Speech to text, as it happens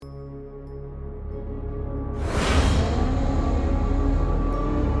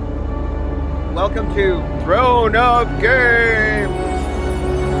Welcome to Throne of Game.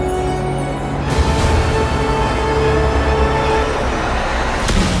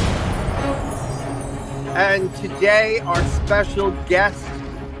 And today our special guest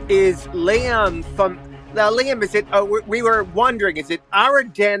is Liam from... Now, Liam, is it... we were wondering, is it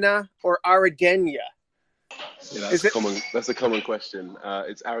Aradena or Aradena? Yeah, that's a common question.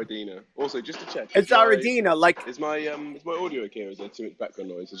 It's Aradena. Also, just to check, it's Aradena. Is my audio okay, or is there too much background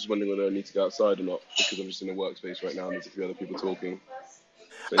noise? I was just wondering whether I need to go outside or not, because I'm just in a workspace right now and there's a few other people talking.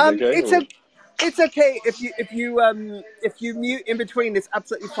 So it's okay if you mute in between. It's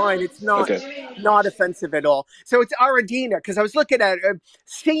absolutely fine. It's not offensive at all. So it's Aradena, because I was looking at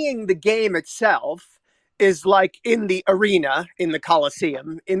seeing the game itself is like in the arena, in the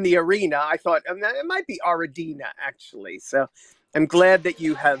Coliseum, in the arena. I thought it might be Aradena, actually. So I'm glad that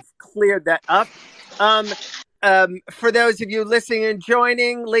you have cleared that up. For those of you listening and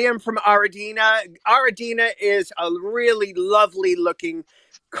joining, Liam from Aradena. Aradena is a really lovely looking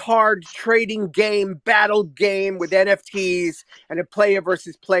card trading game, battle game with NFTs and a player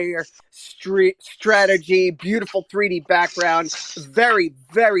versus player strategy, beautiful 3D background, very,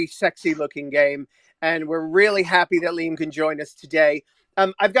 very sexy looking game. And we're really happy that Liam can join us today.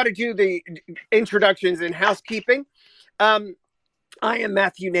 I've got to do the introductions and housekeeping. I am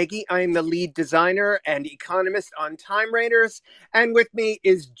Matthew Nagy. I am the lead designer and economist on Time Raiders. And with me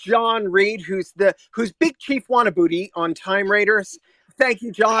is John Reed, who's Big Chief Wannaboody on Time Raiders. Thank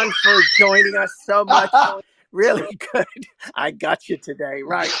you, John, for joining us so much. Really good. I got you today,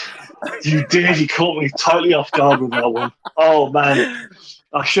 right? You did. You caught me totally off guard with that one. Oh, man.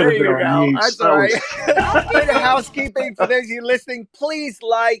 I should have been on mute. That's all right. Bit of housekeeping for those of you listening. Please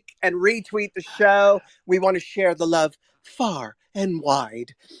like and retweet the show. We want to share the love far and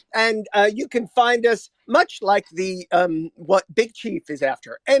wide. And you can find us, much like the what Big Chief is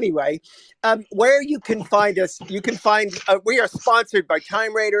after. Anyway, where you can find us, you can find, we are sponsored by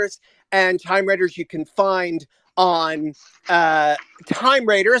Time Raiders, and Time Raiders you can find on Time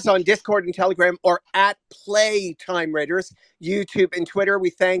Raiders on Discord and Telegram, or at Play Time Raiders, YouTube and Twitter. We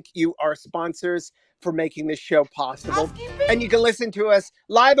thank you, our sponsors, for making this show possible. And you can listen to us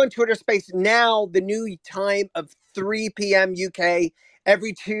live on Twitter Space now, the new time of 3 p.m. UK,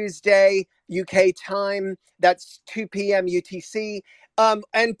 every Tuesday UK time. That's 2 p.m. UTC.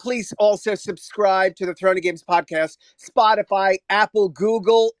 And please also subscribe to the Throne of Games podcast, Spotify, Apple,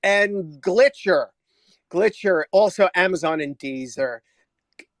 Google, and Glitcher. Also Amazon and Deezer.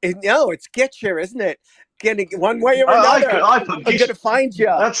 No, it's Gitcher, isn't it? Getting one way or another. I'm going to find you.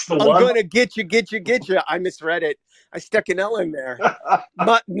 That's the one. I'm going to get you. I misread it. I stuck an L in there.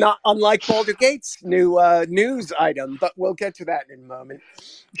 But not unlike Baldur's Gate's new news item, but we'll get to that in a moment.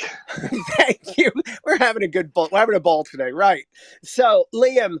 Thank you. We're having a good ball. We're having a ball today, right? So,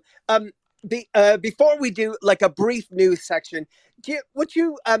 Liam, before we do like a brief news section, would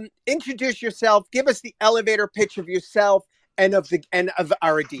you introduce yourself? Give us the elevator pitch of yourself and of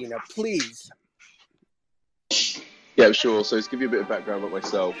Aradena, please. Yeah, sure. So to give you a bit of background about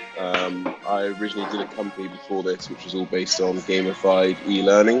myself, I originally did a company before this, which was all based on gamified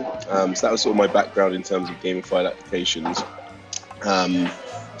e-learning. So that was sort of my background in terms of gamified applications.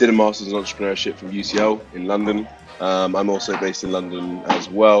 Did a master's in entrepreneurship from UCL in London. I'm also based in London as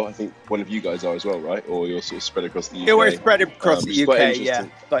well. I think one of you guys are as well, right? Or you're sort of spread across the UK. Yeah, we're spread across the UK, yeah.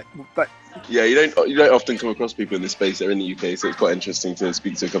 But yeah, you don't often come across people in this space that are in the UK, so it's quite interesting to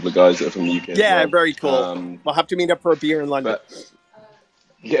speak to a couple of guys that are from the UK. Yeah, as well. Very cool. We'll have to meet up for a beer in London.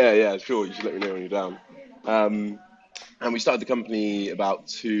 Yeah, sure. You should let me know when you're down. And we started the company about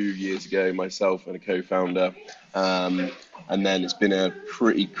 2 years ago, myself and a co-founder. And then it's been a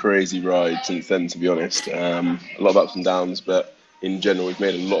pretty crazy ride since then, to be honest. A lot of ups and downs, but in general, we've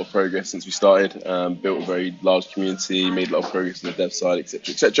made a lot of progress since we started. Built a very large community, made a lot of progress on the dev side,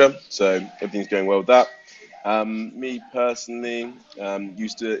 etc. So everything's going well with that. Me personally,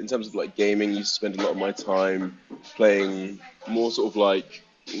 used to, in terms of like gaming, used to spend a lot of my time playing more sort of like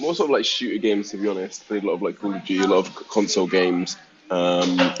shooter games, to be honest. Played a lot of like Call of Duty, a lot of console games,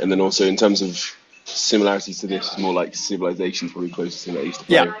 and then also in terms of similarities to this, more like Civilization, probably closest thing I used to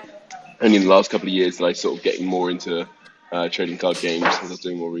play. Yeah. Only in the last couple of years that I sort of getting more into trading card games, as I was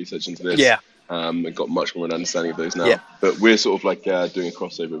doing more research into this. Yeah. And got much more of an understanding of those now. Yeah. But we're sort of like doing a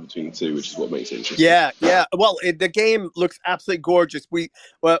crossover between the two, which is what makes it interesting. Yeah. Well, the game looks absolutely gorgeous. We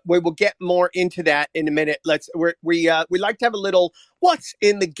will get more into that in a minute. We like to have a little what's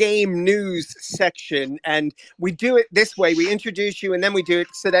in the game news section, and we do it this way. We introduce you, and then we do it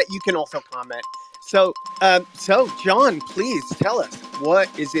so that you can also comment. So John, please tell us what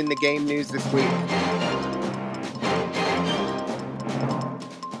is in the game news this week.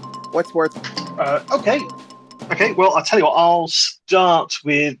 What's worth Okay, well, I'll tell you what, I'll start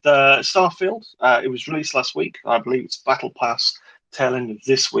with Starfield. It was released last week. I believe it's Battle Pass tail end of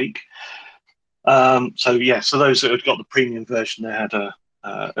this week. So those that had got the premium version, they had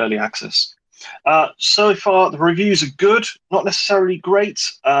early access. So far, the reviews are good, not necessarily great.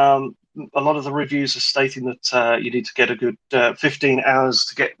 A lot of the reviews are stating that you need to get a good 15 hours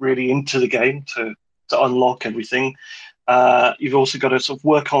to get really into the game to unlock everything. You've also got to sort of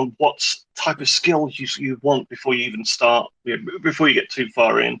work on what type of skill you want before you even start, before you get too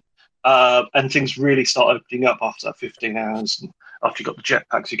far in. And things really start opening up after that 15 hours. And after you've got the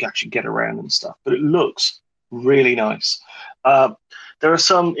jetpacks, you can actually get around and stuff. But it looks really nice. There are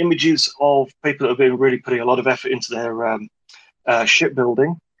some images of people that have been really putting a lot of effort into their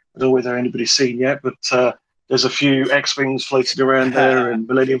shipbuilding. I don't know whether anybody's seen yet, but there's a few X-Wings floating around there and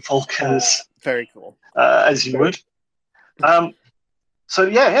Millennium Falcons. Very cool. As you would. It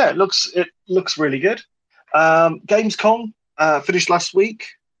looks really good. Gamescom finished last week.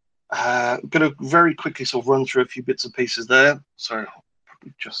 Going to very quickly sort of run through a few bits and pieces there. Sorry, I'll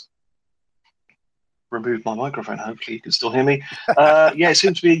probably just remove my microphone. Hopefully you can still hear me. It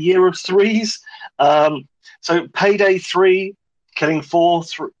seems to be a year of threes. So Payday 3, Killing Floor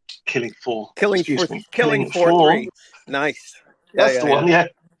 3. Nice. That's the one, yeah.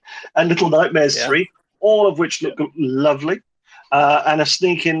 And Little Nightmares 3, all of which look lovely. And a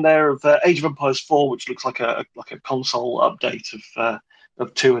sneak in there of Age of Empires 4, which looks like a console update of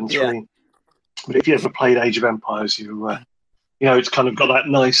 2 and 3. Yeah. But if you ever played Age of Empires, it's kind of got that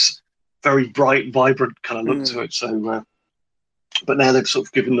nice, very bright, vibrant kind of look to it. So, but now they've sort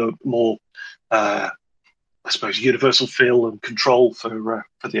of given the more, I suppose, universal feel and control for the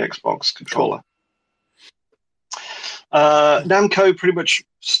Xbox controller. Cool. Namco pretty much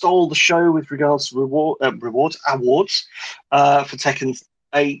stole the show with regards to awards for Tekken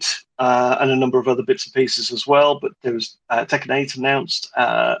 8 and a number of other bits and pieces as well. But there was Tekken 8 announced,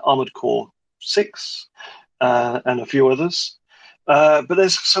 Armored Core 6, and a few others. But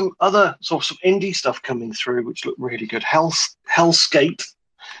there's some other sorts of indie stuff coming through which look really good. Hellscape,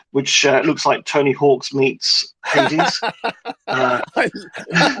 which looks like Tony Hawk's meets Hades.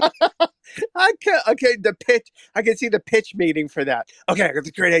 Okay, the pitch. I can see the pitch meeting for that. Okay, that's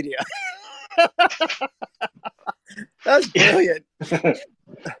a great idea. That's brilliant.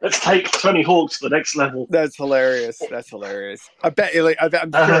 Let's take Tony Hawk to the next level. That's hilarious. I bet.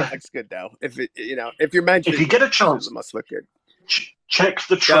 I'm sure it looks good though. If you're mentioning, if you get a chance, it must look good. Check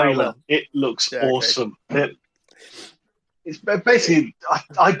the trailer. It looks awesome. Okay. It's basically,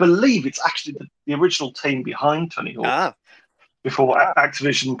 I believe it's actually the original team behind Tony Hawk. Before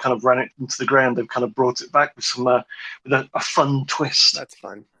Activision kind of ran it into the ground, they've kind of brought it back with some with a fun twist. That's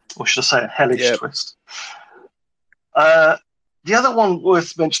fun. Or should I say a hellish twist? The other one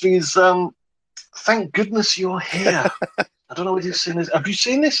worth mentioning is Thank Goodness You're Here. I don't know whether you've seen this. Have you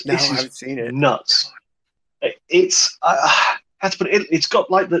seen this? No, I haven't seen it. Nuts. It's it's got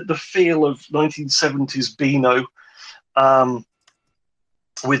like the feel of 1970s Beano.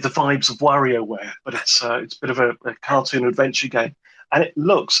 With the vibes of WarioWare, but it's a bit of a cartoon adventure game, and it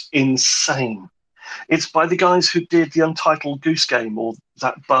looks insane. It's by the guys who did the Untitled Goose Game, or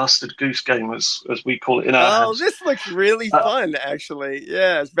that bastard Goose Game, as we call it in our house. This looks really fun, actually.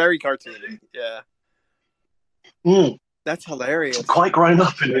 Yeah, it's very cartoony. Yeah. That's hilarious. Quite grown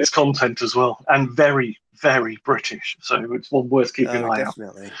up in its content as well, and very, very British. So it's one worth keeping an eye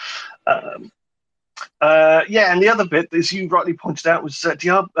definitely. on. And the other bit, as you rightly pointed out, was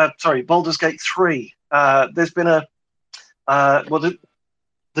Baldur's Gate 3. There's been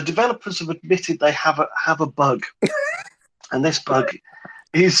the developers have admitted they have a bug, and this bug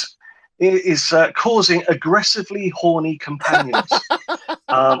is causing aggressively horny companions.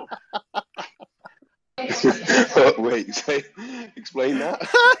 Wait, explain that.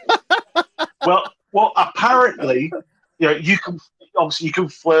 Well, apparently, you can. Obviously, you can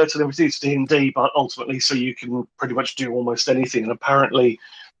flirt and everything. It's D&D, but ultimately, so you can pretty much do almost anything. And apparently,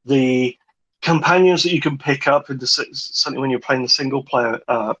 the companions that you can pick up, certainly when you're playing the single-player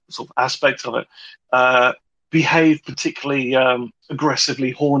sort of aspect of it, behave particularly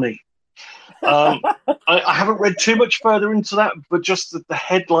aggressively horny. I haven't read too much further into that, but just the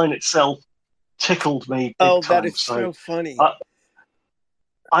headline itself tickled me big time. That is so funny.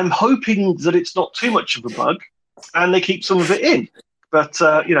 I'm hoping that it's not too much of a bug, and they keep some of it in. But,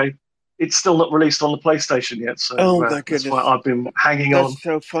 it's still not released on the PlayStation yet. So my goodness. That's why I've been hanging on. That's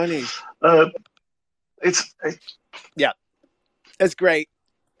so funny. It's great.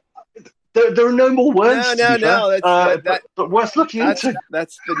 There are no more words. No, to be fair, but worth looking into.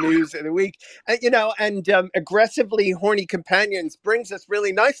 That's the news of the week. And Aggressively Horny Companions brings us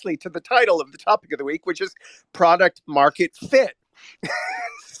really nicely to the title of the topic of the week, which is product market fit.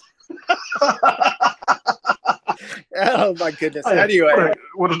 Oh my goodness. Oh, yeah. Anyway.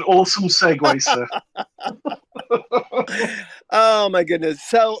 What an awesome segue, sir. Oh my goodness.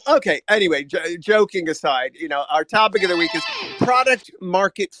 So, okay. Anyway, joking aside, our topic of the week is product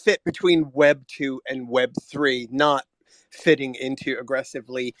market fit between Web 2 and Web 3, not fitting into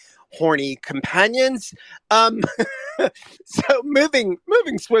Aggressively Horny Companions. So moving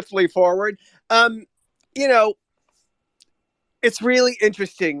swiftly forward, it's really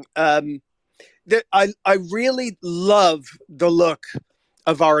interesting. That I really love the look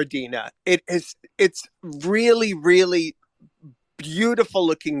of Aradena. It's really, really beautiful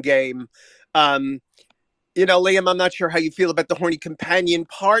looking game. Liam, I'm not sure how you feel about the horny companion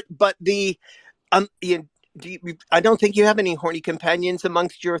part, but I don't think you have any horny companions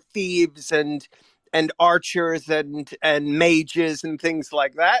amongst your thieves and archers and mages and things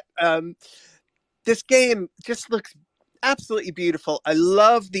like that. This game just looks absolutely beautiful. I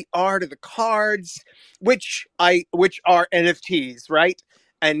love the art of the cards, which are NFTs, right?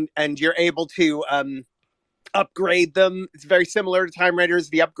 And you're able to upgrade them. It's very similar to Time Raiders,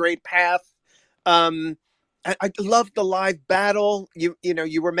 the upgrade path. I love the live battle. You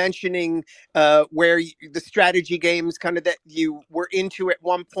were mentioning where the strategy games kind of that you were into at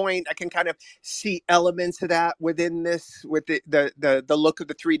one point. I can kind of see elements of that within this, with the look of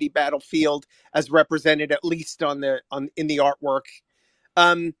the 3D battlefield as represented at least in the artwork.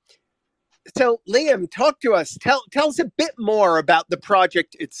 So Liam, talk to us. Tell us a bit more about the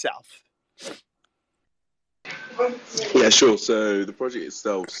project itself. Yeah, sure. So the project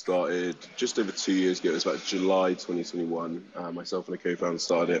itself started just over 2 years ago. It was about July 2021. Myself and a co-founder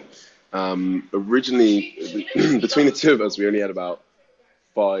started it. Originally, between the two of us, we only had about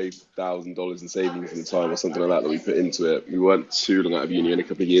 $5,000 in savings at the time, or something like that we put into it. We weren't too long out of uni, and a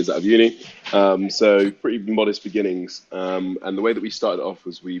couple of years out of uni, so pretty modest beginnings. And the way that we started off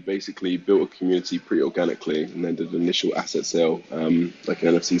was we basically built a community pretty organically, and then did an initial asset sale, like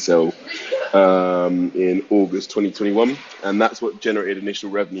an NFT sale, in August 2021, and that's what generated initial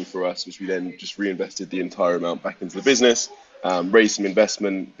revenue for us, which we then just reinvested the entire amount back into the business. Raised some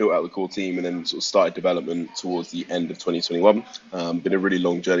investment, built out the core team, and then sort of started development towards the end of 2021. Been a really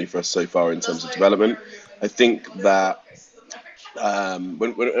long journey for us so far in terms of development. I think that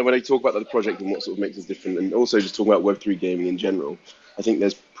when I talk about the project and what sort of makes us different, and also just talking about Web3 gaming in general, I think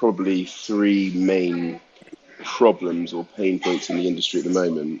there's probably three main problems or pain points in the industry at the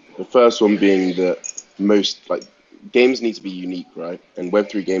moment. The first one being that most games need to be unique, right? And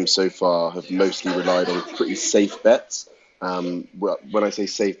Web3 games so far have mostly relied on pretty safe bets. When I say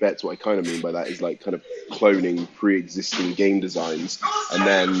safe bets, what I kind of mean by that is kind of cloning pre-existing game designs and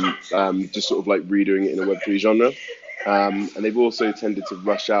then just sort of redoing it in a Web3 genre. And they've also tended to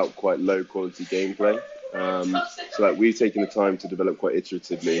rush out quite low quality gameplay. So we've taken the time to develop quite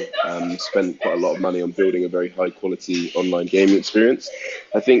iteratively, spent quite a lot of money on building a very high quality online gaming experience.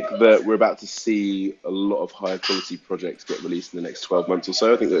 I think that we're about to see a lot of higher quality projects get released in the next 12 months or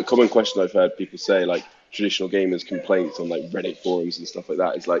so. I think that a common question I've heard people say, traditional gamers' complaints on Reddit forums and stuff like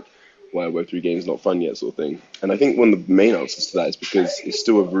that, is why are Web3 games not fun yet, sort of thing. And I think one of the main answers to that is because it's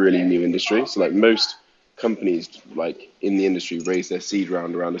still a really new industry. So most companies in the industry raised their seed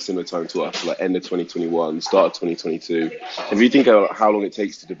round around a similar time to us, end of 2021, start of 2022. If you think about how long it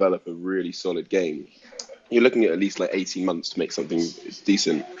takes to develop a really solid game, you're looking at least 18 months to make something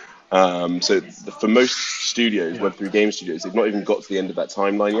decent. So for most studios, Web3 game studios, they've not even got to the end of that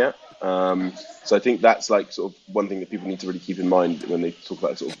timeline yet. So I think that's sort of one thing that people need to really keep in mind when they talk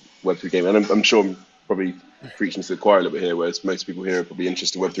about sort of Web3 gaming. And I'm sure I'm probably preaching to the choir a little bit here, whereas most people here are probably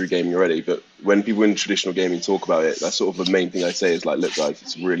interested in Web3 gaming already. But when people in traditional gaming talk about it, that's sort of the main thing I say is look guys,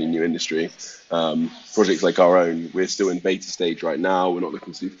 it's a really new industry. Projects like our own, we're still in beta stage right now. We're not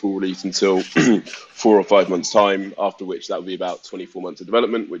looking to do full release until 4 or 5 months time, after which that will be about 24 months of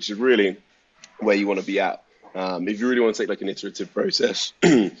development, which is really where you want to be at. If you really want to take an iterative process,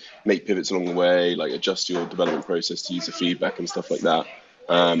 make pivots along the way, adjust your development process to user feedback and stuff like that,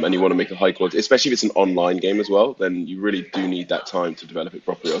 and you want to make a high quality, especially if it's an online game as well, then you really do need that time to develop it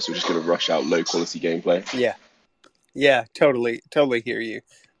properly, or else you're just going to rush out low quality gameplay. Yeah, totally hear you.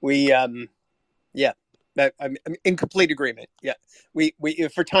 We I'm in complete agreement. Yeah, we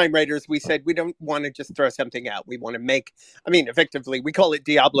for Time Raiders, we said we don't want to just throw something out. We want to make, effectively, we call it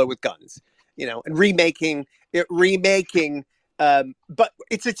Diablo with guns, and remaking But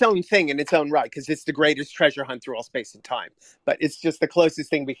it's its own thing in its own right, because it's the greatest treasure hunt through all space and time. But it's just the closest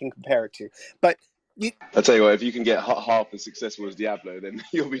thing we can compare it to. But I tell you what, if you can get half as successful as Diablo, then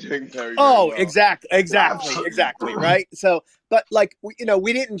you'll be doing very, very oh, well. exactly, right. So, but like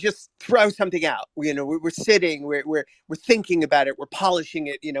we didn't just throw something out. We're sitting, we're thinking about it, we're polishing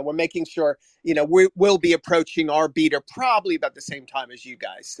it. We're making sure we'll be approaching our beta probably about the same time as you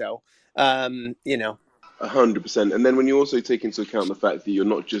guys. So, 100%. And then when you also take into account the fact that you're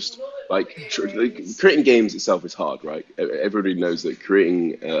not just creating games itself is hard, right? Everybody knows that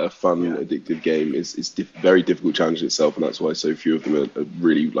creating a fun, addictive game is very difficult challenge in itself, and that's why so few of them are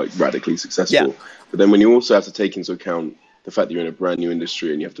really radically successful. Yeah. But then when you also have to take into account the fact that you're in a brand new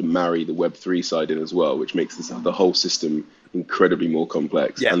industry and you have to marry the Web3 side in as well, which makes the whole system incredibly more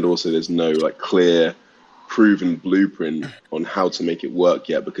complex. Yeah. And also there's no clear proven blueprint on how to make it work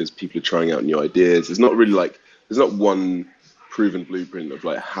yet, because people are trying out new ideas. There's not really there's not one proven blueprint of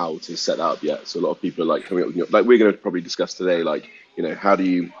how to set that up yet. So a lot of people are coming up with we're going to probably discuss today, how do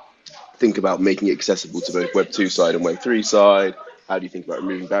you think about making it accessible to both Web 2 side and Web 3 side? How do you think about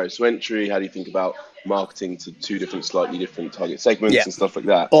removing barriers to entry? How do you think about marketing to two slightly different target segments and stuff like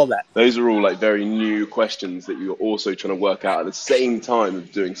that? All that. Those are all very new questions that you're also trying to work out at the same time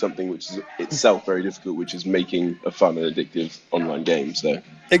of doing something which is itself very difficult, which is making a fun and addictive online game. So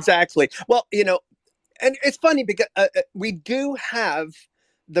exactly. Well, and it's funny because we do have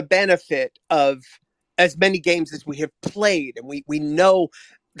the benefit of as many games as we have played, and we know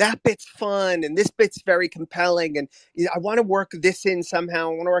that bit's fun and this bit's very compelling, and I want to work this in somehow, I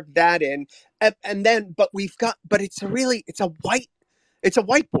want to work that in, and then but it's a whiteboard. It's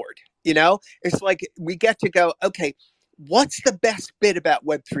like we get to go, okay, what's the best bit about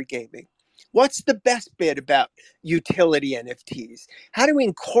Web3 gaming? What's the best bit about utility NFTs? How do we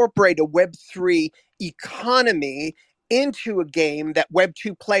incorporate a Web3 economy into a game that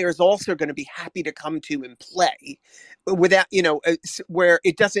Web2 players also are going to be happy to come to and play without, where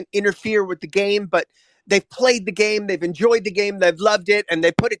it doesn't interfere with the game, but they've played the game, they've enjoyed the game, they've loved it, and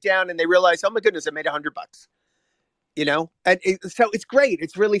they put it down and they realize, oh my goodness, I made $100. So it's great.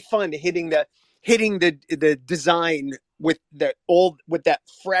 It's really fun hitting the design with that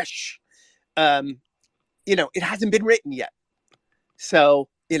fresh, it hasn't been written yet. So,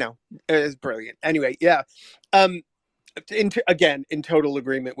 it is brilliant. Anyway, yeah. In total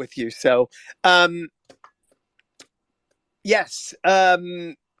agreement with you. So, yes.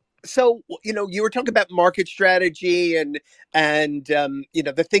 So, you were talking about market strategy and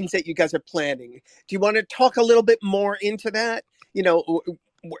the things that you guys are planning. Do you want to talk a little bit more into that?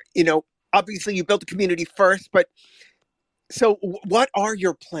 Obviously you built a community first, but so what are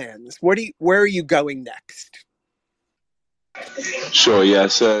your plans? Where are you going next? Sure, yeah.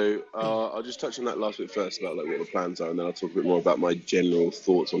 So I'll just touch on that last bit first about what the plans are, and then I'll talk a bit more about my general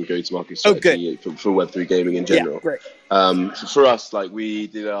thoughts on go-to-market strategy for Web3 gaming in general. Yeah, great. For us, we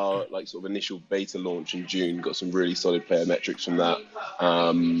did our sort of initial beta launch in June, got some really solid player metrics from that,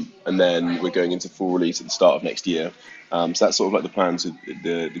 and then we're going into full release at the start of next year. So that's sort of the plans with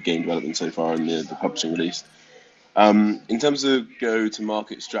the game development so far and the publishing release. In terms of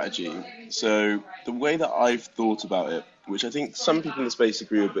go-to-market strategy, so the way that I've thought about it, which I think some people in the space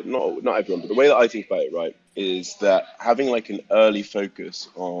agree with, but not everyone, but the way that I think about it, right, is that having an early focus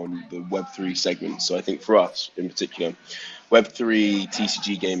on the Web3 segment. So I think for us in particular, Web3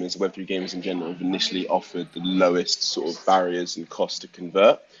 TCG gamers, Web3 gamers in general, have initially offered the lowest sort of barriers and costs to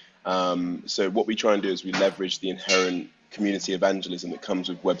convert. So what we try and do is we leverage the inherent community evangelism that comes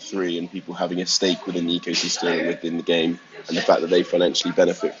with Web3 and people having a stake within the ecosystem and within the game, and the fact that they financially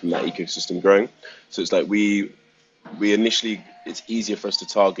benefit from that ecosystem growing. So it's we initially, it's easier for us to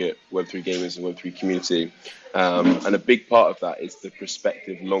target Web3 gamers and Web3 community. And a big part of that is the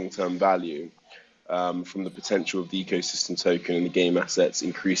prospective long-term value from the potential of the ecosystem token and the game assets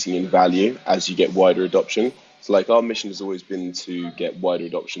increasing in value as you get wider adoption. So our mission has always been to get wider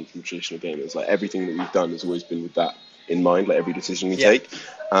adoption from traditional gamers. Everything that we've done has always been with that in mind, every decision we take.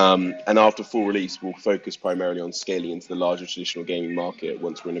 And after full release, we'll focus primarily on scaling into the larger traditional gaming market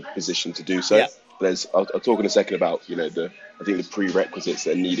once we're in a position to do so. Yeah. I'll talk in a second about the prerequisites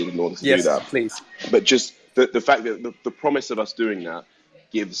that are needed in order to do that. Please. But just the fact that the promise of us doing that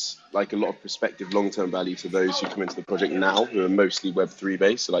gives a lot of prospective long-term value to those who come into the project now, who are mostly Web3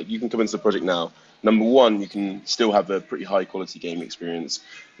 based. So you can come into the project now. Number one, you can still have a pretty high quality game experience.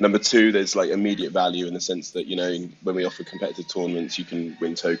 Number two, there's immediate value in the sense that, when we offer competitive tournaments, you can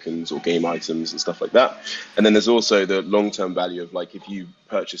win tokens or game items and stuff like that. And then there's also the long-term value of if you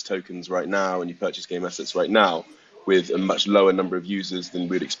purchase tokens right now and you purchase game assets right now, with a much lower number of users than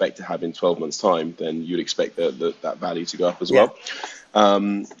we'd expect to have in 12 months' time, then you'd expect that value to go up as well.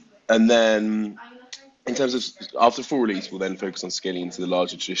 And then in terms of after full release, we'll then focus on scaling into the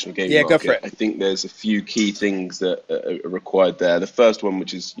larger traditional gaming market. Go for it. I think there's a few key things that are required there. The first one,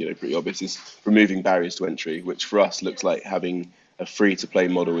 which is pretty obvious, is removing barriers to entry, which for us looks like having a free-to-play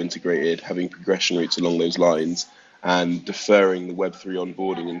model integrated, having progression routes along those lines, and deferring the Web3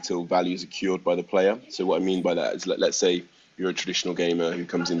 onboarding until value is accrued by the player. So what I mean by that is, let's say you're a traditional gamer who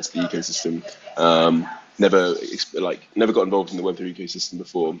comes into the ecosystem, never got involved in the Web3 ecosystem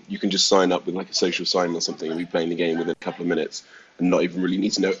before. You can just sign up with like a social sign or something and be playing the game within a couple of minutes and not even really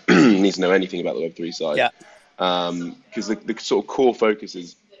need to know anything about the Web3 side. Because the sort of core focus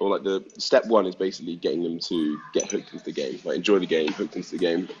is, or like the step one is basically getting them to get hooked into the game, like enjoy the game, hooked into the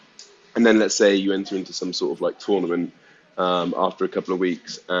game. And then let's say you enter into some sort of like tournament after a couple of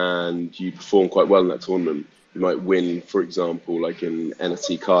weeks and you perform quite well in that tournament. You might win, for example, like an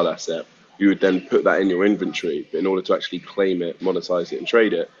NFT card asset. You would then put that in your inventory, but in order to actually claim it, monetize it, and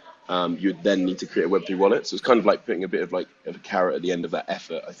trade it, you would then need to create a Web3 wallet. So it's kind of like putting a bit of like a carrot at the end of that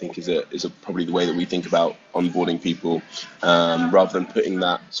effort. I think is probably the way that we think about onboarding people, rather than putting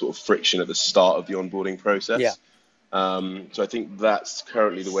that sort of friction at the start of the onboarding process. So I think that's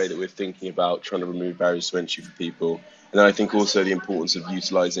currently the way that we're thinking about trying to remove barriers to entry for people. And then I think also the importance of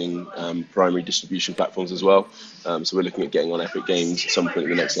utilizing primary distribution platforms as well. So we're looking at getting on Epic Games at some point in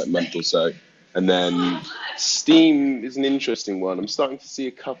the next month or so. And then Steam is an interesting one. I'm starting to see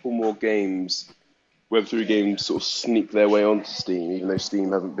a couple more games, Web3 games, sort of sneak their way onto Steam, even though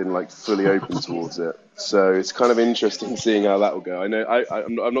Steam hasn't been like fully open towards it. So it's kind of interesting seeing how that will go. I know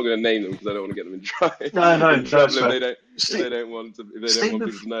I'm not going to name them because I don't want to get them in trouble. If they don't want people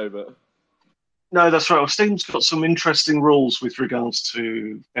to know, but. No, that's right. Well, Steam's got some interesting rules with regards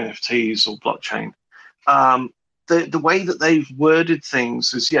to NFTs or blockchain. The way that they've worded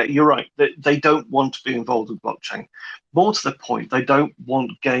things is, you're right. They don't want to be involved with blockchain. More to the point, they don't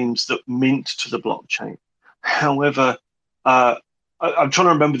want games that mint to the blockchain. However, I'm trying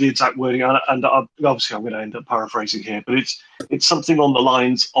to remember the exact wording, and obviously I'm going to end up paraphrasing here, but it's something on the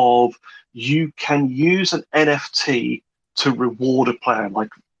lines of you can use an NFT to reward a player, like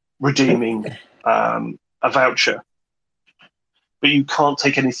redeeming a voucher, but you can't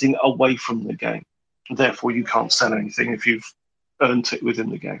take anything away from the game. Therefore, you can't sell anything if you've earned it within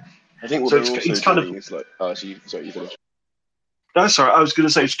the game. I think what it's kind of like. Oh, sorry, you finished. No, sorry. I was going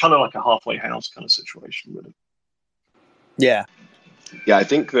to say it's kind of like a halfway house kind of situation, really. Yeah, I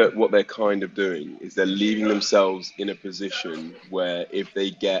think that what they're kind of doing is they're leaving themselves in a position where if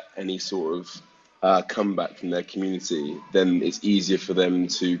they get any sort of comeback from their community, then it's easier for them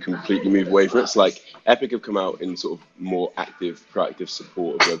to completely move away from it. It's like Epic have come out in sort of more active, proactive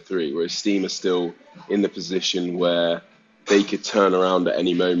support of Web3, whereas Steam are still in the position where they could turn around at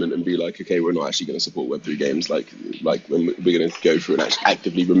any moment and be like, okay, we're not actually going to support Web3 games. Like when we're going to go through and actually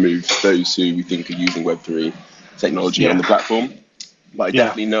actively remove those who we think are using Web3 technology on the platform. But I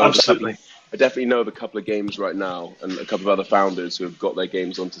definitely know of a couple of games right now and a couple of other founders who have got their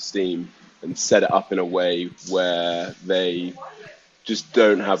games onto Steam and set it up in a way where they just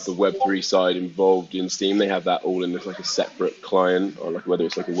don't have the Web3 side involved in Steam. They have that all in like a separate client, or like whether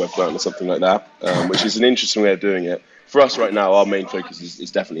it's like a web client or something like that, which is an interesting way of doing it. For us right now, our main focus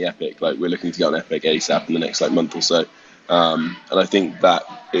is definitely Epic. Like we're looking to get on Epic ASAP in the next like month or so, and I think that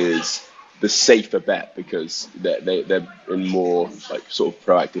is the safer bet because they're in more like sort of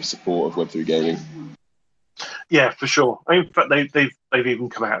proactive support of Web3 gaming. Yeah, for sure. In fact, they've even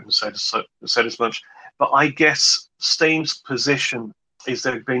come out and said as much. But I guess Steam's position is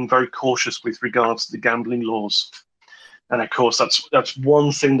they're being very cautious with regards to the gambling laws, and of course that's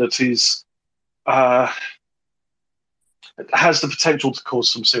one thing that is has the potential to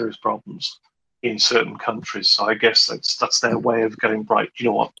cause some serious problems in certain countries. So I guess that's their way of going, right, you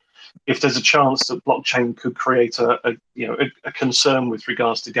know what? If there's a chance that blockchain could create a concern with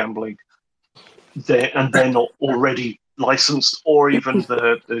regards to gambling, they're not already licensed, or even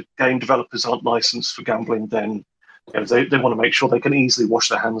the game developers aren't licensed for gambling, then they want to make sure they can easily wash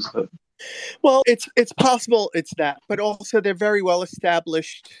their hands of it. Well, it's possible it's that, but also they're very well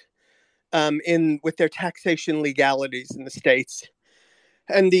established with their taxation legalities in the states,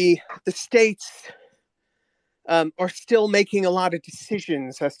 and the states are still making a lot of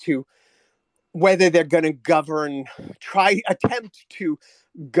decisions as to whether they're going to attempt to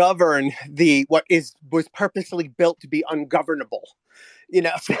govern what was purposely built to be ungovernable.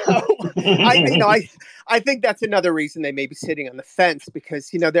 So I think that's another reason they may be sitting on the fence, because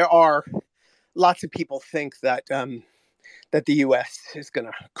there are lots of people think that that the U.S. is going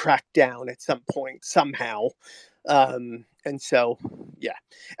to crack down at some point somehow. And so, yeah.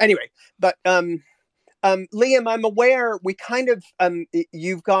 Anyway, but Liam, I'm aware we kind of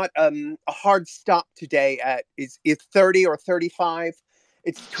you've got a hard stop today at is 30 or 35.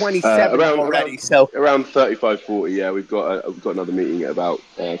 It's 27 already. Around 35, 40. Yeah, we've got another meeting at about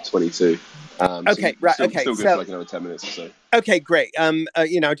 22. Okay, right. Still, Okay, still good for like another 10 minutes or so. Okay, great.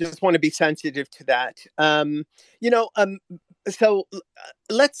 Just want to be sensitive to that. So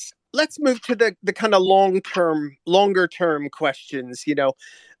let's move to the kind of longer term questions. Your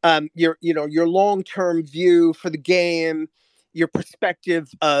long term view for the game, your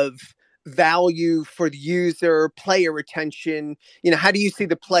perspective of value for the user, player retention. How do you see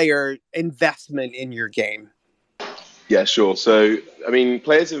the player investment in your game? Yeah, sure. So, I mean,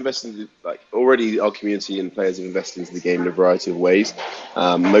 players have invested, like already our community and players have invested into the game in a variety of ways,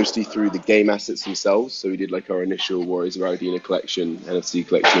 mostly through the game assets themselves. So we did like our initial Warriors of Aradena collection, NFT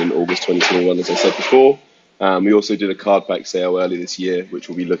collection in August 2021, as I said before. We also did a card pack sale earlier this year, which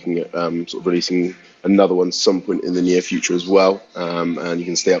we'll be looking at sort of releasing another one some point in the near future as well. And you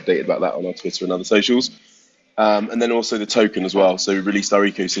can stay updated about that on our Twitter and other socials. And then also the token as well. So we released our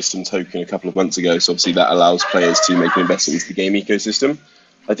ecosystem token a couple of months ago. So obviously that allows players to make an investment into the game ecosystem.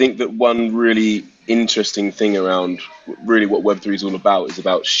 I think that one really interesting thing around really what Web3 is all about is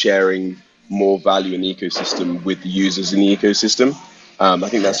about sharing more value in the ecosystem with the users in the ecosystem. I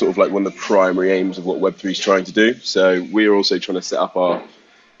think that's sort of like one of the primary aims of what Web3 is trying to do. So we're also trying to set up our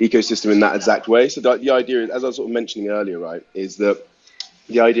ecosystem in that exact way. So the idea is, as I was sort of mentioning earlier, right, is that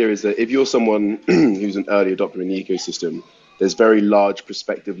the idea is that if you're someone who's an early adopter in the ecosystem, there's very large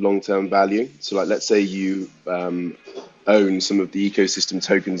prospective long-term value. So like, let's say you own some of the ecosystem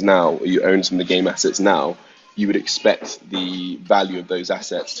tokens now, or you own some of the game assets now, you would expect the value of those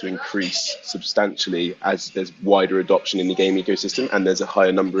assets to increase substantially as there's wider adoption in the game ecosystem and there's a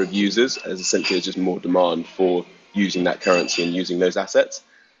higher number of users, as essentially there's just more demand for using that currency and using those assets.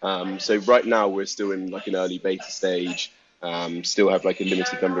 So right now we're still in like an early beta stage. Still have like a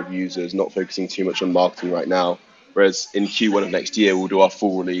limited number of users, not focusing too much on marketing right now. Whereas in Q1 of next year, we'll do our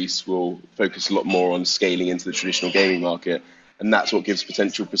full release. We'll focus a lot more on scaling into the traditional gaming market. And that's what gives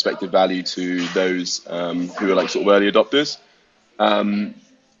potential prospective value to those who are like sort of early adopters.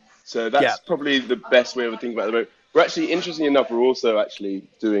 So that's probably the best way I would think about it. We're actually, interestingly enough, we're also actually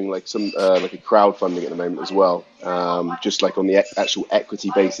doing like some like a crowdfunding at the moment as well, just like on the actual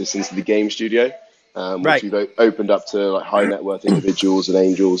equity basis into the game studio. Which we've opened up to like high net worth individuals and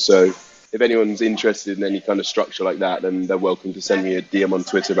angels. So if anyone's interested in any kind of structure like that, then they're welcome to send me a DM on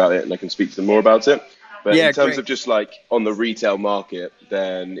Twitter about it and I can speak to them more about it. But in terms of just like on the retail market,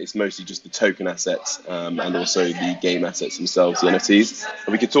 then it's mostly just the token assets and also the game assets themselves, the NFTs.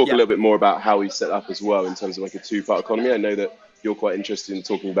 And we could talk a little bit more about how we set up as well in terms of like a two-part economy. I know that you're quite interested in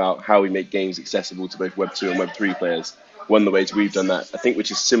talking about how we make games accessible to both Web 2 and Web 3 players. One of the ways we've done that, I think,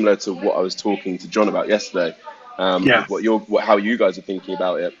 which is similar to what I was talking to John about yesterday, how you guys are thinking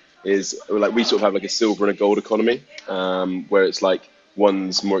about it, is like we sort of have like a silver and a gold economy, where it's like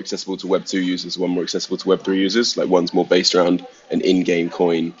one's more accessible to Web 2 users, one more accessible to Web 3 users. Like one's more based around an in-game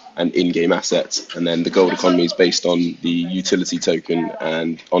coin and in-game assets, and then the gold economy is based on the utility token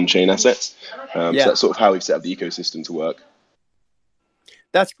and on-chain assets. So that's sort of how we've set up the ecosystem to work.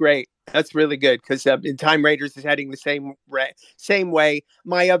 That's great. That's really good because Time Raiders is heading the same way.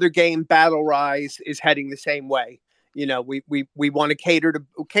 My other game, Battle Rise, is heading the same way. We want to cater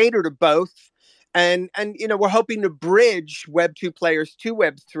to both, and we're hoping to bridge Web 2 players to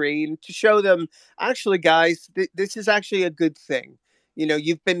Web 3 and to show them, actually, guys, this is actually a good thing.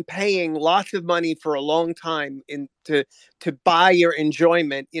 You've been paying lots of money for a long time to buy your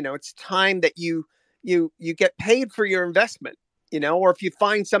enjoyment. It's time that you get paid for your investment. Or if you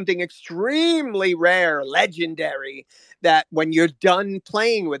find something extremely rare, legendary, that when you're done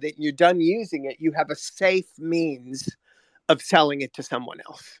playing with it and you're done using it, you have a safe means of selling it to someone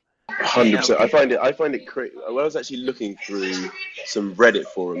else. 100%. I find it crazy. I was actually looking through some Reddit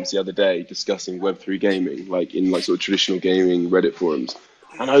forums the other day discussing Web3 gaming, like in like sort of traditional gaming Reddit forums,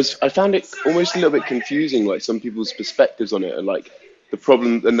 and I found it almost a little bit confusing, like some people's perspectives on it and like the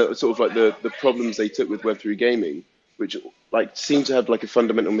problem and the sort of like the problems they took with Web3 gaming, which like seem to have like a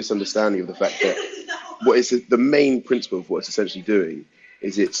fundamental misunderstanding of the fact that what is the main principle of what it's essentially doing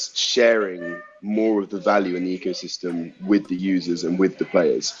is it's sharing more of the value in the ecosystem with the users and with the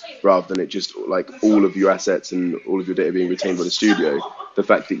players, rather than it just like all of your assets and all of your data being retained by the studio. The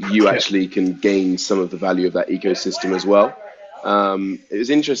fact that you actually can gain some of the value of that ecosystem as well. It was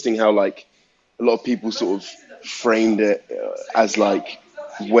interesting how like a lot of people sort of framed it as like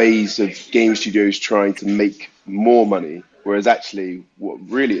ways of game studios trying to make more money Whereas actually, what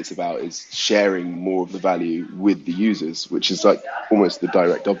really it's about is sharing more of the value with the users, which is like almost the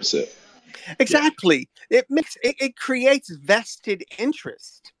direct opposite. Exactly. It creates vested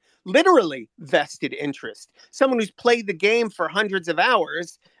interest. Literally vested interest. Someone who's played the game for hundreds of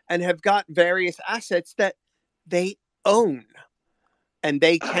hours and have got various assets that they own and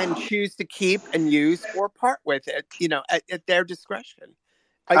they can choose to keep and use or part with it, at their discretion.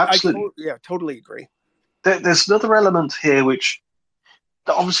 Absolutely. Totally agree. There's another element here, which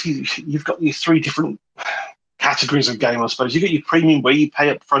obviously you've got these three different categories of game, I suppose. You've got your premium where you pay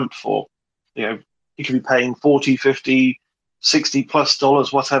up front for, you could be paying 40, 50, 60 plus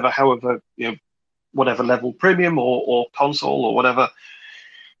dollars, whatever, however, whatever level premium or console or whatever.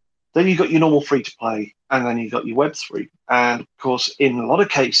 Then you've got your normal free to play, and then you've got your Web3. And of course, in a lot of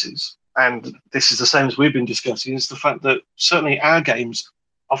cases, and this is the same as we've been discussing, is the fact that certainly our games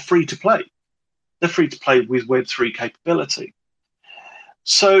are free to play. They're free to play with Web3 capability.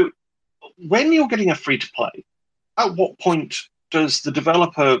 So when you're getting a free to play, at what point does the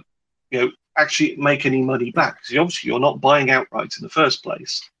developer, actually make any money back? Because obviously you're not buying outright in the first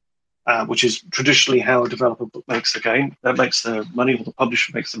place, which is traditionally how a developer makes the game, makes the money, or the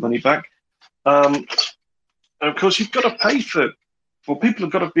publisher makes the money back. And of course, you've got to pay for people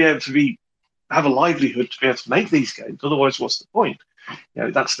have got to be able to have a livelihood to be able to make these games. Otherwise, what's the point?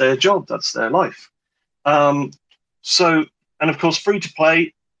 That's their job, that's their life. And of course, free to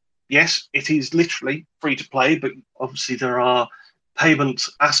play. Yes, it is literally free to play, but obviously there are payment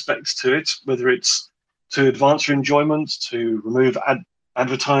aspects to it, whether it's to advance your enjoyment, to remove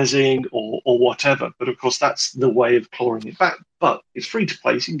advertising or whatever. But of course, that's the way of clawing it back. But it's free to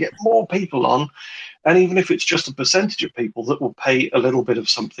play, so you can get more people on. And even if it's just a percentage of people that will pay a little bit of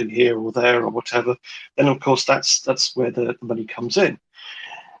something here or there or whatever, then of course that's where the money comes in.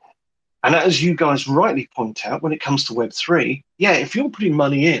 And as you guys rightly point out, when it comes to Web3, if you're putting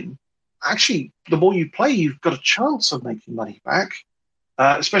money in, actually, the more you play, you've got a chance of making money back,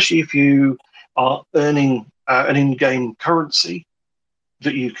 especially if you are earning an in-game currency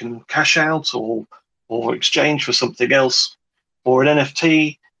that you can cash out or exchange for something else, or an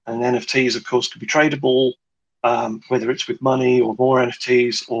NFT. And NFTs, of course, could be tradable, whether it's with money or more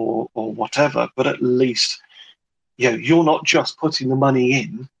NFTs or whatever. But at least, you're not just putting the money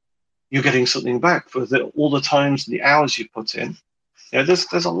in; you're getting something back for all the times and the hours you put in.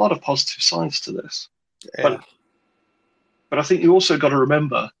 There's a lot of positive sides to this. Yeah. But I think you also got to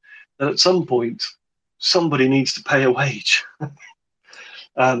remember that at some point, somebody needs to pay a wage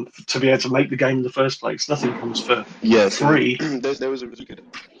to be able to make the game in the first place. Nothing comes for free. There was a really good.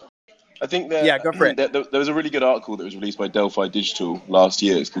 I think go for it. There was a really good article that was released by Delphi Digital last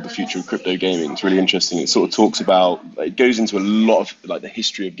year. It's called "The Future of Crypto Gaming." It's really interesting. It sort of talks about, it goes into a lot of like the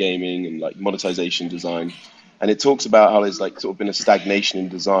history of gaming and like monetization design. And it talks about how there's like sort of been a stagnation in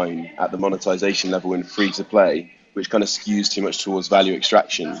design at the monetization level in free to play, which kind of skews too much towards value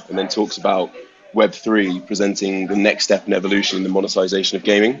extraction, and then talks about Web3 presenting the next step in evolution in the monetization of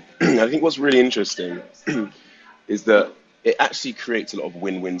gaming. I think what's really interesting is that it actually creates a lot of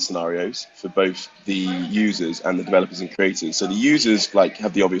win-win scenarios for both the users and the developers and creators. So the users like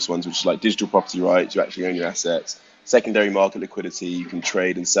have the obvious ones, which is like digital property rights, you actually own your assets, secondary market liquidity, you can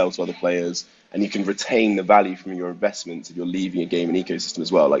trade and sell to other players, and you can retain the value from your investments if you're leaving a game and ecosystem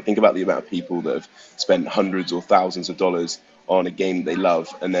as well. Like think about the amount of people that have spent hundreds or thousands of dollars on a game they love,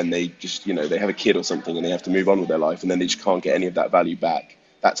 and then they just, they have a kid or something and they have to move on with their life, and then they just can't get any of that value back.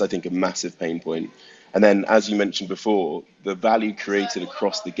 That's, I think, a massive pain point. And then, as you mentioned before, the value created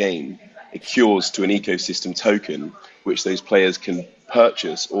across the game accrues to an ecosystem token, which those players can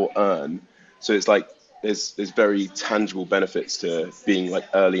purchase or earn. So it's like there's very tangible benefits to being like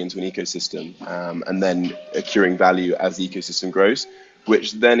early into an ecosystem, and then accruing value as the ecosystem grows,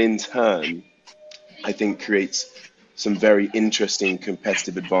 which then in turn, I think, creates some very interesting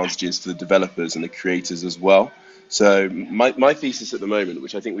competitive advantages for the developers and the creators as well. So my thesis at the moment,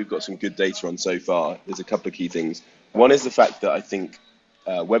 which I think we've got some good data on so far, there's a couple of key things. One is the fact that I think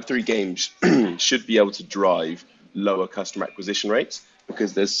Web3 games should be able to drive lower customer acquisition rates,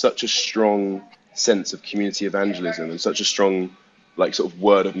 because there's such a strong sense of community evangelism and such a strong like sort of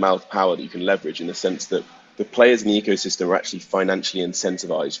word of mouth power that you can leverage, in the sense that the players in the ecosystem are actually financially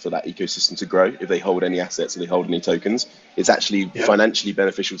incentivized for that ecosystem to grow. If they hold any assets or they hold any tokens, it's actually financially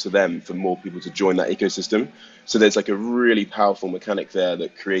beneficial to them for more people to join that ecosystem. So there's like a really powerful mechanic there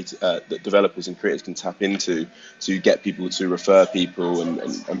that that developers and creators can tap into to get people to refer people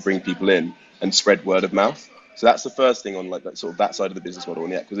and bring people in and spread word of mouth. So that's the first thing on like that sort of that side of the business model, on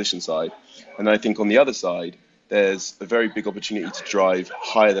the acquisition side. And then I think on the other side, there's a very big opportunity to drive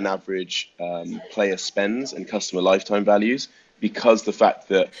higher than average player spends and customer lifetime values, because the fact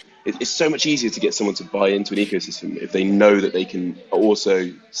that it's so much easier to get someone to buy into an ecosystem if they know that they can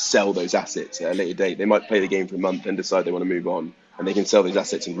also sell those assets at a later date. They might play the game for a month and decide they want to move on, and they can sell those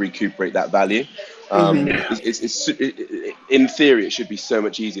assets and recuperate that value. In theory, it should be so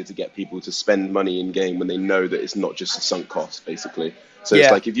much easier to get people to spend money in game when they know that it's not just a sunk cost, basically. So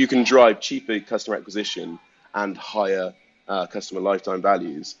it's like, if you can drive cheaper customer acquisition and higher customer lifetime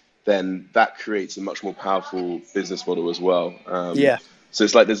values, then that creates a much more powerful business model as well. So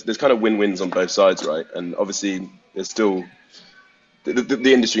it's like there's kind of win-wins on both sides, right? And obviously there's still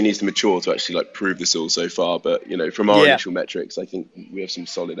the industry needs to mature to actually like prove this all so far. But from our initial metrics, I think we have some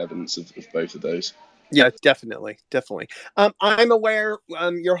solid evidence of both of those. Yeah, definitely. I'm aware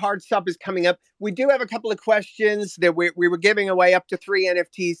your hard stop is coming up. We do have a couple of questions that we were giving away up to 3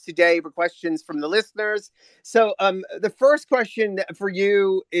 NFTs today for questions from the listeners. So the first question for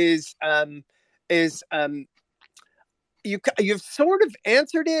you is you've sort of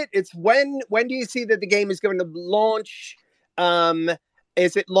answered it. It's when do you see that the game is going to launch?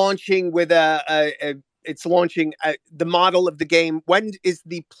 Is it launching with it's launching the model of the game? When is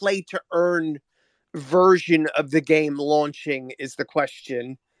the play to earn version of the game launching is the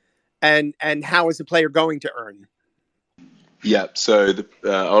question, and how is the player going to earn? Yeah, so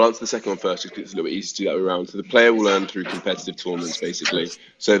I'll answer the second one first, just because it's a little bit easier to do that way around. So the player will earn through competitive tournaments, basically.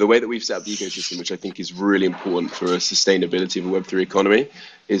 So the way that we've set up the ecosystem, which I think is really important for a sustainability of a Web3 economy,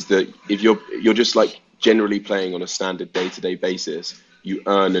 is that if you're just like generally playing on a standard day-to-day basis, you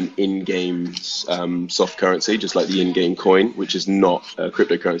earn an in-game soft currency, just like the in-game coin, which is not a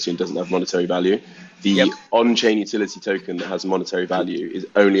cryptocurrency and doesn't have monetary value. The on-chain utility token that has monetary value is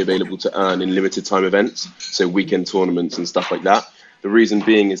only available to earn in limited time events, so weekend tournaments and stuff like that. The reason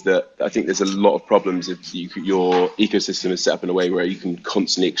being is that I think there's a lot of problems if your ecosystem is set up in a way where you can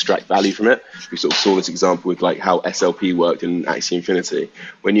constantly extract value from it. We sort of saw this example with like how SLP worked in Axie Infinity.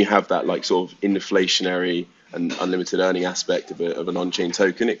 When you have that like sort of inflationary and unlimited earning aspect of an on-chain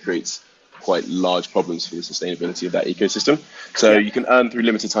token, it creates quite large problems for the sustainability of that ecosystem. So you can earn through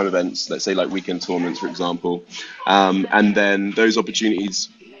limited time events, let's say like weekend tournaments, for example. And then those opportunities,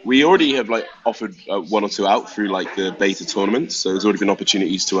 we already have like offered 1 or 2 out through like the beta tournaments. So there's already been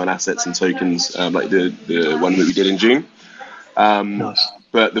opportunities to earn assets and tokens, like the one that we did in June. Nice.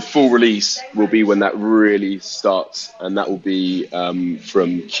 But the full release will be when that really starts, and that will be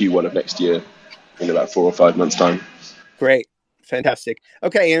from Q1 of next year, in about 4 or 5 months' time. Great. Fantastic.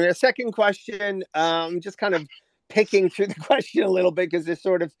 Okay, and a second question, just kind of picking through the question a little bit because there's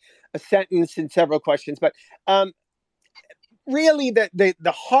sort of a sentence in several questions, but really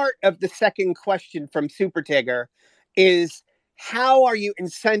the heart of the second question from Super Tigger is, how are you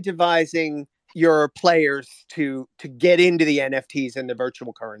incentivizing your players to get into the NFTs and the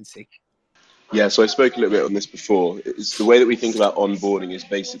virtual currency? Yeah, so I spoke a little bit on this before. It's the way that we think about onboarding is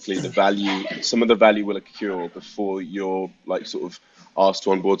basically the value. Some of the value will occur before you're like sort of asked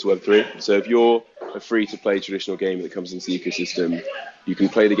to onboard to Web3. So if you're a free-to-play traditional game that comes into the ecosystem, you can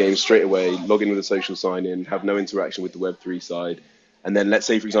play the game straight away, log in with a social sign-in, have no interaction with the Web3 side. And then let's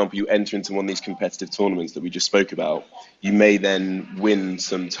say, for example, you enter into one of these competitive tournaments that we just spoke about. You may then win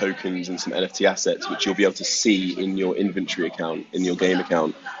some tokens and some NFT assets, which you'll be able to see in your inventory account, in your game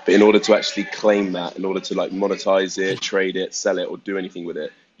account. But in order to actually claim that, in order to like monetize it, trade it, sell it, or do anything with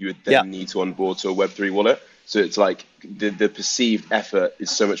it, you would then need to onboard to a Web3 wallet. So it's like the perceived effort is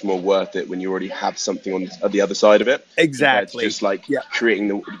so much more worth it when you already have something on the other side of it. Exactly. Just like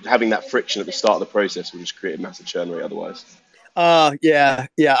having that friction at the start of the process will just create a massive churn rate otherwise. Yeah,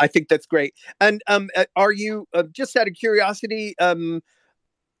 I think that's great. And are you, just out of curiosity,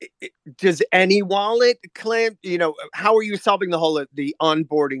 does any wallet claim, how are you solving the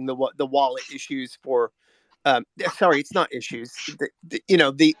onboarding, the wallet issues for, sorry, it's not issues, the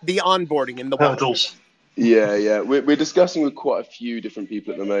onboarding and the hurdles? Yeah. We're discussing with quite a few different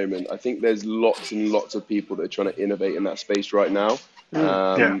people at the moment. I think there's lots and lots of people that are trying to innovate in that space right now.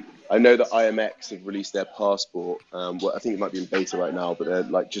 I know that IMX have released their passport. Well, I think it might be in beta right now, but they're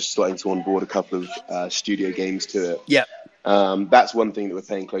like just starting to onboard a couple of studio games to it. Yeah. That's one thing that we're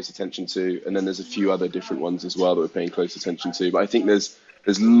paying close attention to, and then there's a few other different ones as well that we're paying close attention to. But I think there's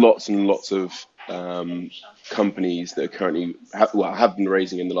lots and lots of companies that are currently have been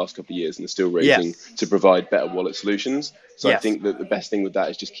raising in the last couple of years and are still raising to provide better wallet solutions. So I think that the best thing with that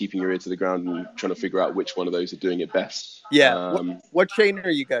is just keeping your ear to the ground and trying to figure out which one of those are doing it best. Yeah. What chain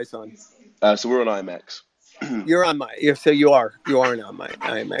are you guys on? So we're on IMX. You're on so you are on my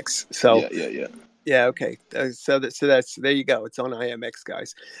IMX. So yeah. Yeah. Okay. So that's there you go. It's on IMX,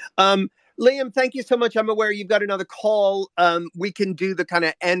 guys. Liam, thank you so much. I'm aware you've got another call. We can do the kind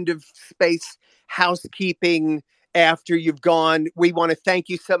of end of space housekeeping after you've gone. We want to thank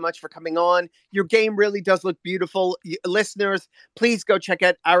you so much for coming on. Your game really does look beautiful. Listeners, please go check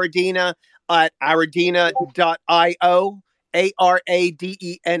out Aradena at aradena.io,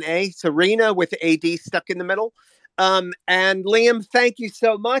 Aradena, Serena with the AD stuck in the middle. And Liam, thank you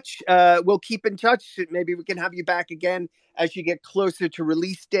so much. We'll keep in touch. Maybe we can have you back again as you get closer to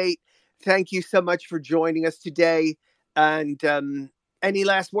release date. Thank you so much for joining us today. And any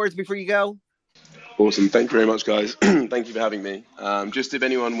last words before you go? Awesome. Thank you very much, guys. Thank you for having me. Just if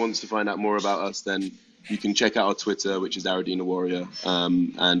anyone wants to find out more about us, then you can check out our Twitter, which is Aradena Warrior.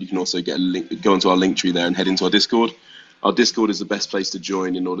 And you can also get a link, go onto our link tree there and head into our Discord. Our Discord is the best place to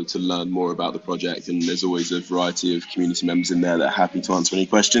join in order to learn more about the project. And there's always a variety of community members in there that are happy to answer any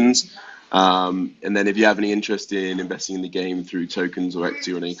questions. And then if you have any interest in investing in the game through tokens or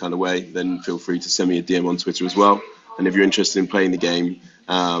equity or in any kind of way, then feel free to send me a DM on Twitter as well. And if you're interested in playing the game,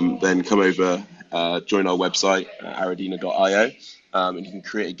 then come over, join our website, aradena.io, and you can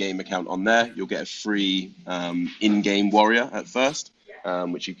create a game account on there. You'll get a free in-game warrior at first,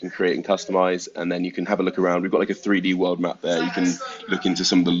 which you can create and customize, and then you can have a look around. We've got like a 3D world map there. You can look into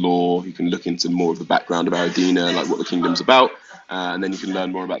some of the lore. You can look into more of the background of Aradena, like what the kingdom's about, and then you can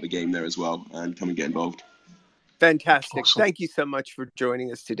learn more about the game there as well and come and get involved. Fantastic. Awesome. Thank you so much for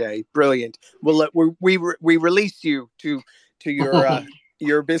joining us today. Brilliant. We release you to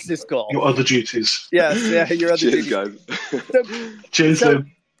your business call. Your other duties. Yes, yeah, your other Cheers, duties. guys. Cheers, Liam.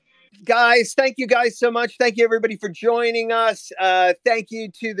 Guys, thank you guys so much. Thank you everybody for joining us. Thank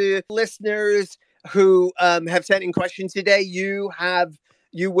you to the listeners who have sent in questions today. You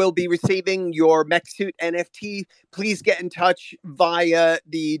will be receiving your mech suit NFT. Please get in touch via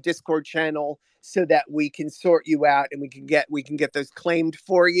the Discord channel so that we can sort you out and we can get those claimed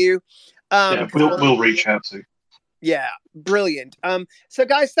for you. We'll reach out to. Yeah, brilliant. So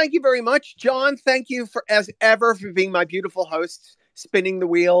guys, thank you very much. John, thank you as ever for being my beautiful host, spinning the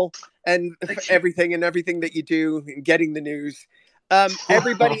wheel and everything that you do and getting the news.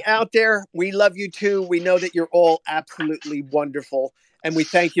 Everybody out there, we love you too. We know that you're all absolutely wonderful. And we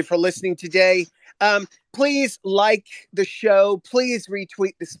thank you for listening today. Please like the show. Please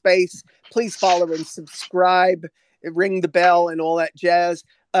retweet the space. Please follow and subscribe. Ring the bell and all that jazz.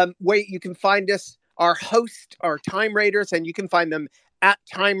 You can find us, our host, our Time Raiders, and you can find them at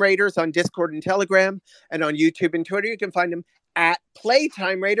Time Raiders on Discord and Telegram, and on YouTube and Twitter. You can find them at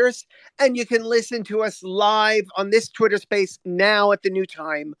Playtime Raiders, and you can listen to us live on this Twitter space now at the new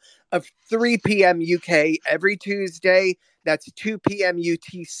time of 3 p.m. UK every Tuesday. That's 2 p.m.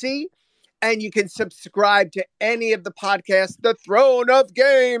 UTC. And you can subscribe to any of the podcasts, the Throne of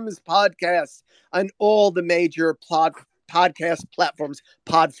Games podcast, on all the major podcast platforms,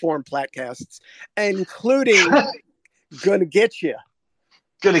 Podform podcasts, including Gonna Get You.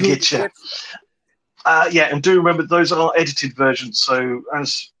 Gonna Get You. And do remember those are edited versions. So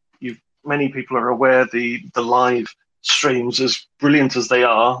as many people are aware, the live streams, as brilliant as they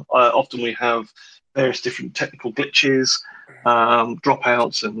are, often we have various different technical glitches,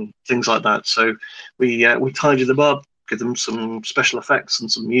 dropouts and things like that. So we tidy them up, give them some special effects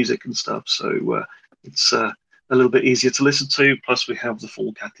and some music and stuff. So it's a little bit easier to listen to. Plus we have the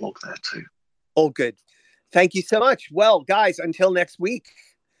full catalogue there too. All good. Thank you so much. Well, guys, until next week.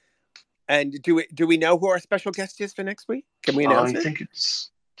 And do we know who our special guest is for next week? Can we announce it?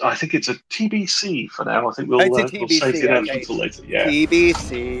 I think it's a TBC for now. I think we'll save the announcement until later. Yeah.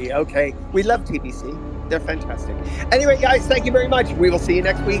 TBC. Okay. We love TBC. They're fantastic. Anyway, guys, thank you very much. We will see you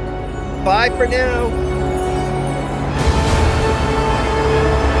next week. Bye for now.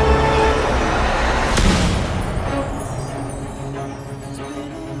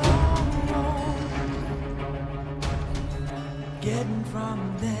 Getting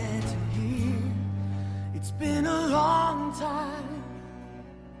from there to here, it's been a long time,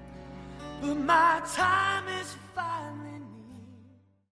 but my time is fine.